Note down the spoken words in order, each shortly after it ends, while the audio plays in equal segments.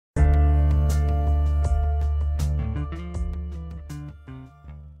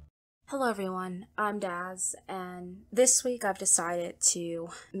Hello everyone, I'm Daz, and this week I've decided to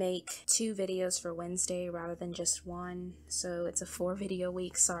make 2 videos for Wednesday rather than just one, so it's a 4-video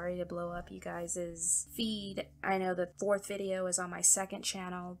week. Sorry to blow up you guys' feed. I know the 4th video is on my 2nd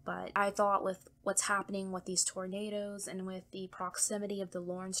channel, but I thought with what's happening with these tornadoes and with the proximity of the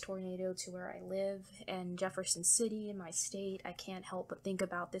Lawrence tornado to where I live in Jefferson City in my state, I can't help but think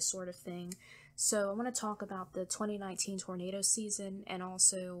about this sort of thing. So I want to talk about the 2019 tornado season and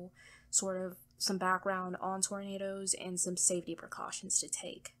also sort of some background on tornadoes and some safety precautions to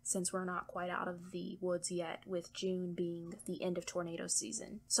take, since we're not quite out of the woods yet, with June being the end of tornado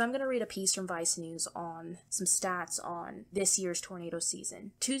season. So I'm going to read a piece from Vice News on some stats on this year's tornado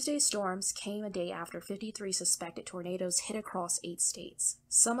season. Tuesday's storms came a day after 53 suspected tornadoes hit across 8 states.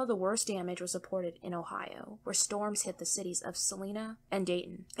 Some of the worst damage was reported in Ohio, where storms hit the cities of Salina and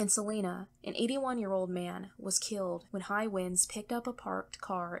Dayton. In Salina, an 81-year-old man was killed when high winds picked up a parked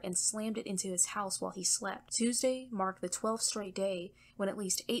car and slammed it into his house while he slept. Tuesday marked the 12th straight day when at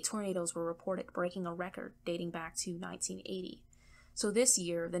least 8 tornadoes were reported, breaking a record dating back to 1980. So this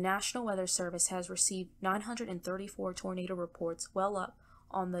year, the National Weather Service has received 934 tornado reports, well up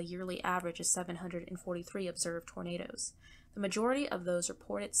on the yearly average of 743 observed tornadoes. The majority of those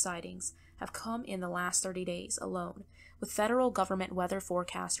reported sightings have come in the last 30 days alone, with federal government weather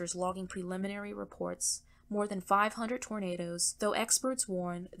forecasters logging preliminary reports more than 500 tornadoes, though experts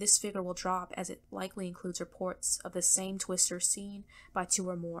warn this figure will drop as it likely includes reports of the same twister seen by 2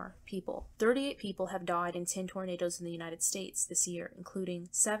 or more people. 38 people have died in 10 tornadoes in the United States this year, including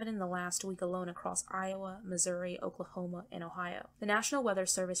 7 in the last week alone across Iowa, Missouri, Oklahoma, and Ohio. The National Weather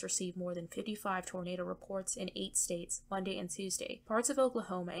Service received more than 55 tornado reports in 8 states Monday and Tuesday. Parts of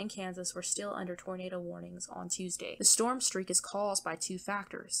Oklahoma and Kansas were still under tornado warnings on Tuesday. The storm streak is caused by 2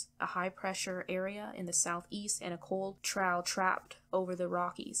 factors: a high-pressure area in the southeast and a cold trough trapped over the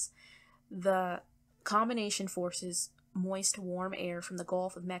Rockies. The combination forces moist, warm air from the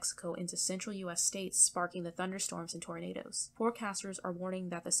Gulf of Mexico into central U.S. states, sparking the thunderstorms and tornadoes. Forecasters are warning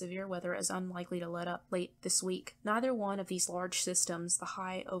that the severe weather is unlikely to let up late this week. Neither one of these large systems, the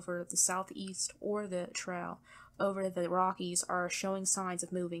high over the southeast or the trough over the Rockies, are showing signs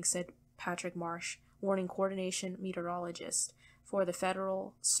of moving, said Patrick Marsh, warning coordination meteorologist for the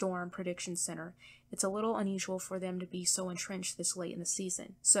Federal Storm Prediction Center. It's a little unusual for them to be so entrenched this late in the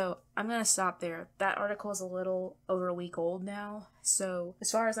season. So I'm going to stop there. That article is a little over a week old now. So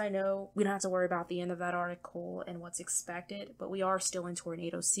as far as I know, we don't have to worry about the end of that article and what's expected, but we are still in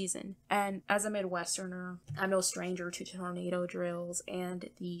tornado season. And as a Midwesterner, I'm no stranger to tornado drills and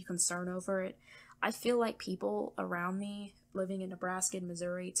the concern over it. I feel like people around me living in Nebraska and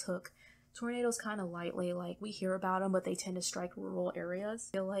Missouri took tornadoes kind of lightly. Like, we hear about them, but they tend to strike rural areas.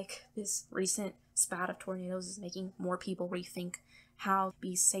 I feel like this recent spat of tornadoes is making more people rethink how to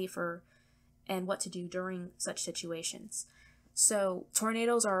be safer and what to do during such situations. So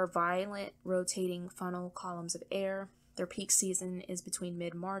tornadoes are violent, rotating funnel columns of air. Their peak season is between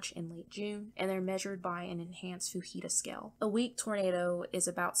mid-March and late June, and they're measured by an enhanced Fujita scale. A weak tornado is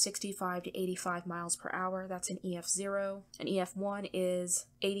about 65 to 85 miles per hour. That's an EF0. An EF1 is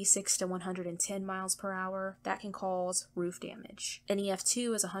 86 to 110 miles per hour. That can cause roof damage. An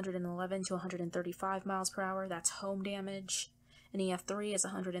EF2 is 111 to 135 miles per hour. That's home damage. An EF3 is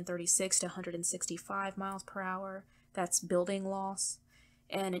 136 to 165 miles per hour. That's building loss.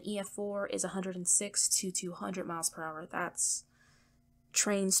 And an EF4 is 106 to 200 miles per hour. That's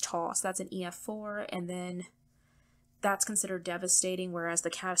trains toss. That's an EF4, and then that's considered devastating, whereas the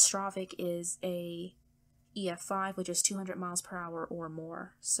catastrophic is a EF5, which is 200 miles per hour or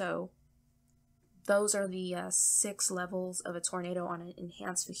more. So those are the 6 levels of a tornado on an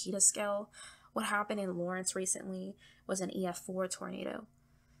enhanced Fujita scale. What happened in Lawrence recently was an EF4 tornado.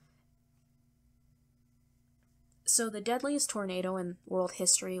 So the deadliest tornado in world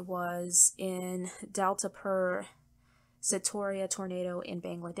history was in Daltapur Satoria tornado in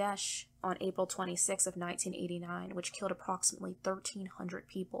Bangladesh on April 26 of 1989, which killed approximately 1,300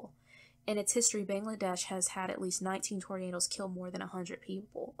 people. In its history, Bangladesh has had at least 19 tornadoes kill more than 100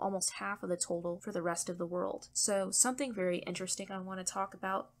 people, almost half of the total for the rest of the world. So something very interesting I want to talk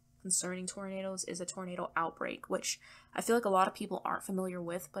about concerning tornadoes is a tornado outbreak, which I feel like a lot of people aren't familiar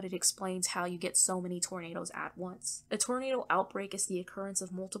with, but it explains how you get so many tornadoes at once. A tornado outbreak is the occurrence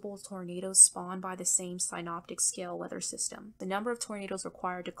of multiple tornadoes spawned by the same synoptic scale weather system. The number of tornadoes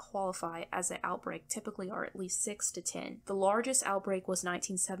required to qualify as an outbreak typically are at least 6 to 10. The largest outbreak was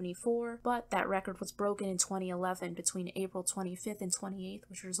 1974, but that record was broken in 2011 between April 25th and 28th,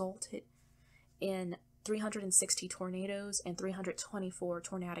 which resulted in 360 tornadoes and 324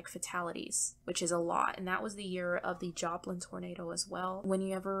 tornadic fatalities, which is a lot. And that was the year of the Joplin tornado as well.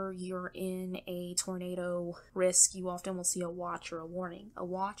 Whenever you're in a tornado risk, you often will see a watch or a warning. A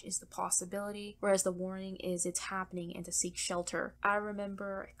watch is the possibility, whereas the warning is it's happening and to seek shelter. I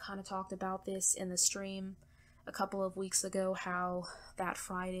remember I kind of talked about this in the stream a couple of weeks ago, how that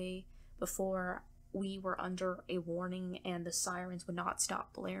Friday before we were under a warning and the sirens would not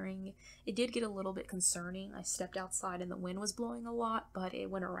stop blaring. It did get a little bit concerning. I stepped outside and the wind was blowing a lot, but it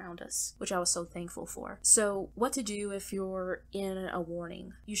went around us, which I was so thankful for. So what to do if you're in a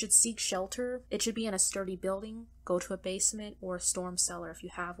warning? You should seek shelter. It should be in a sturdy building. Go to a basement or a storm cellar if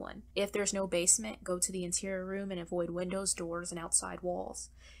you have one. If there's no basement, go to the interior room and avoid windows, doors, and outside walls.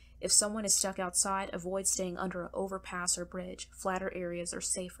 If someone is stuck outside, avoid staying under an overpass or bridge. Flatter areas are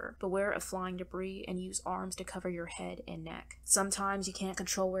safer. Beware of flying debris and use arms to cover your head and neck. Sometimes you can't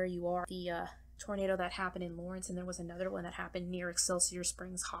control where you are. The tornado that happened in Lawrence, and there was another one that happened near Excelsior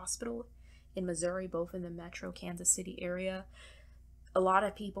Springs Hospital in Missouri, both in the metro Kansas City area. A lot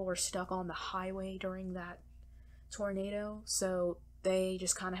of people were stuck on the highway during that tornado, so they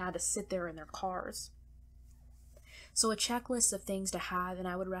just kind of had to sit there in their cars. So a checklist of things to have, and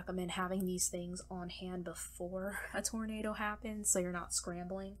I would recommend having these things on hand before a tornado happens so you're not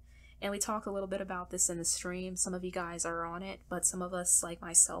scrambling. And we talked a little bit about this in the stream. Some of you guys are on it, but some of us, like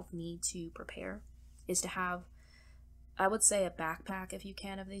myself, need to prepare. Is to have, I would say, a backpack if you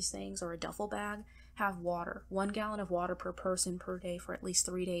can of these things, or a duffel bag. Have water. 1 gallon of water per person per day for at least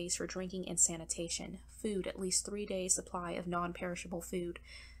 3 days for drinking and sanitation. Food, at least 3 days supply of non-perishable food.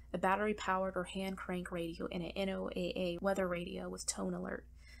 A battery-powered or hand-crank radio and an NOAA weather radio with tone alert.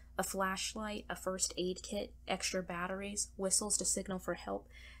 A flashlight, a first aid kit, extra batteries, whistles to signal for help,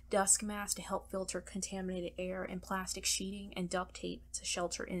 dusk masks to help filter contaminated air, and plastic sheeting and duct tape to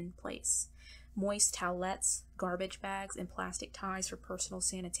shelter in place. Moist towelettes, garbage bags, and plastic ties for personal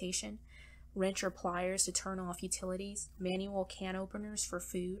sanitation. Wrench or pliers to turn off utilities. Manual can openers for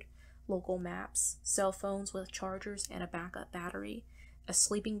food. Local maps. Cell phones with chargers and a backup battery. A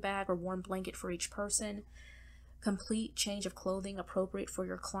sleeping bag or warm blanket for each person, complete change of clothing appropriate for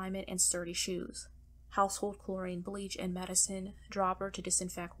your climate, and sturdy shoes. Household chlorine, bleach, and medicine, dropper to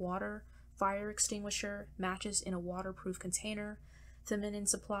disinfect water, fire extinguisher, matches in a waterproof container, feminine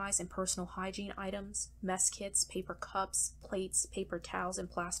supplies and personal hygiene items, mess kits, paper cups, plates, paper towels,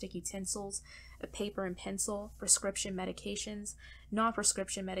 and plastic utensils, a paper and pencil, prescription medications,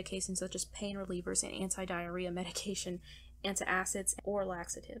 non-prescription medications such as pain relievers and anti-diarrhea medication, antacids or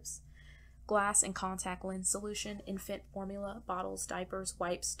laxatives, glass and contact lens solution, infant formula, bottles, diapers,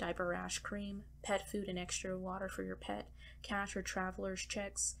 wipes, diaper rash cream, pet food and extra water for your pet, cash or traveler's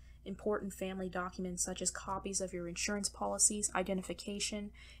checks, important family documents such as copies of your insurance policies,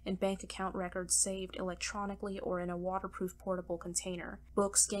 identification, and bank account records saved electronically or in a waterproof portable container,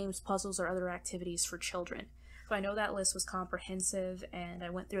 books, games, puzzles, or other activities for children. I know that list was comprehensive and I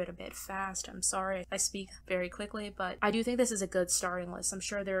went through it a bit fast. I'm sorry I speak very quickly, but I do think this is a good starting list. I'm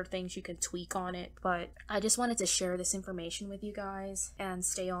sure there are things you can tweak on it, but I just wanted to share this information with you guys and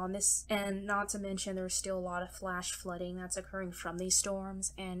stay on this. And not to mention, there's still a lot of flash flooding that's occurring from these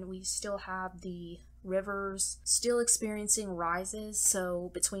storms, and we still have the rivers still experiencing rises.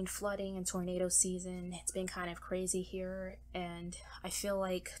 So between flooding and tornado season, it's been kind of crazy here, and I feel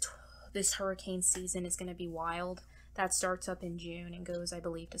like this hurricane season is going to be wild. That starts up in June and goes, I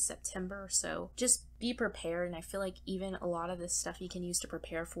believe, to September. So just be prepared. And I feel like even a lot of this stuff you can use to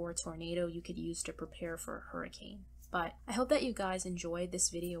prepare for a tornado, you could use to prepare for a hurricane. But I hope that you guys enjoyed this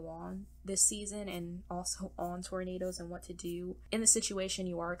video on this season and also on tornadoes and what to do in the situation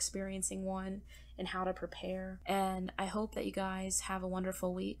you are experiencing one and how to prepare. And I hope that you guys have a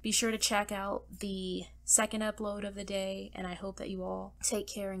wonderful week. Be sure to check out the second upload of the day, and I hope that you all take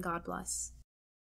care and God bless.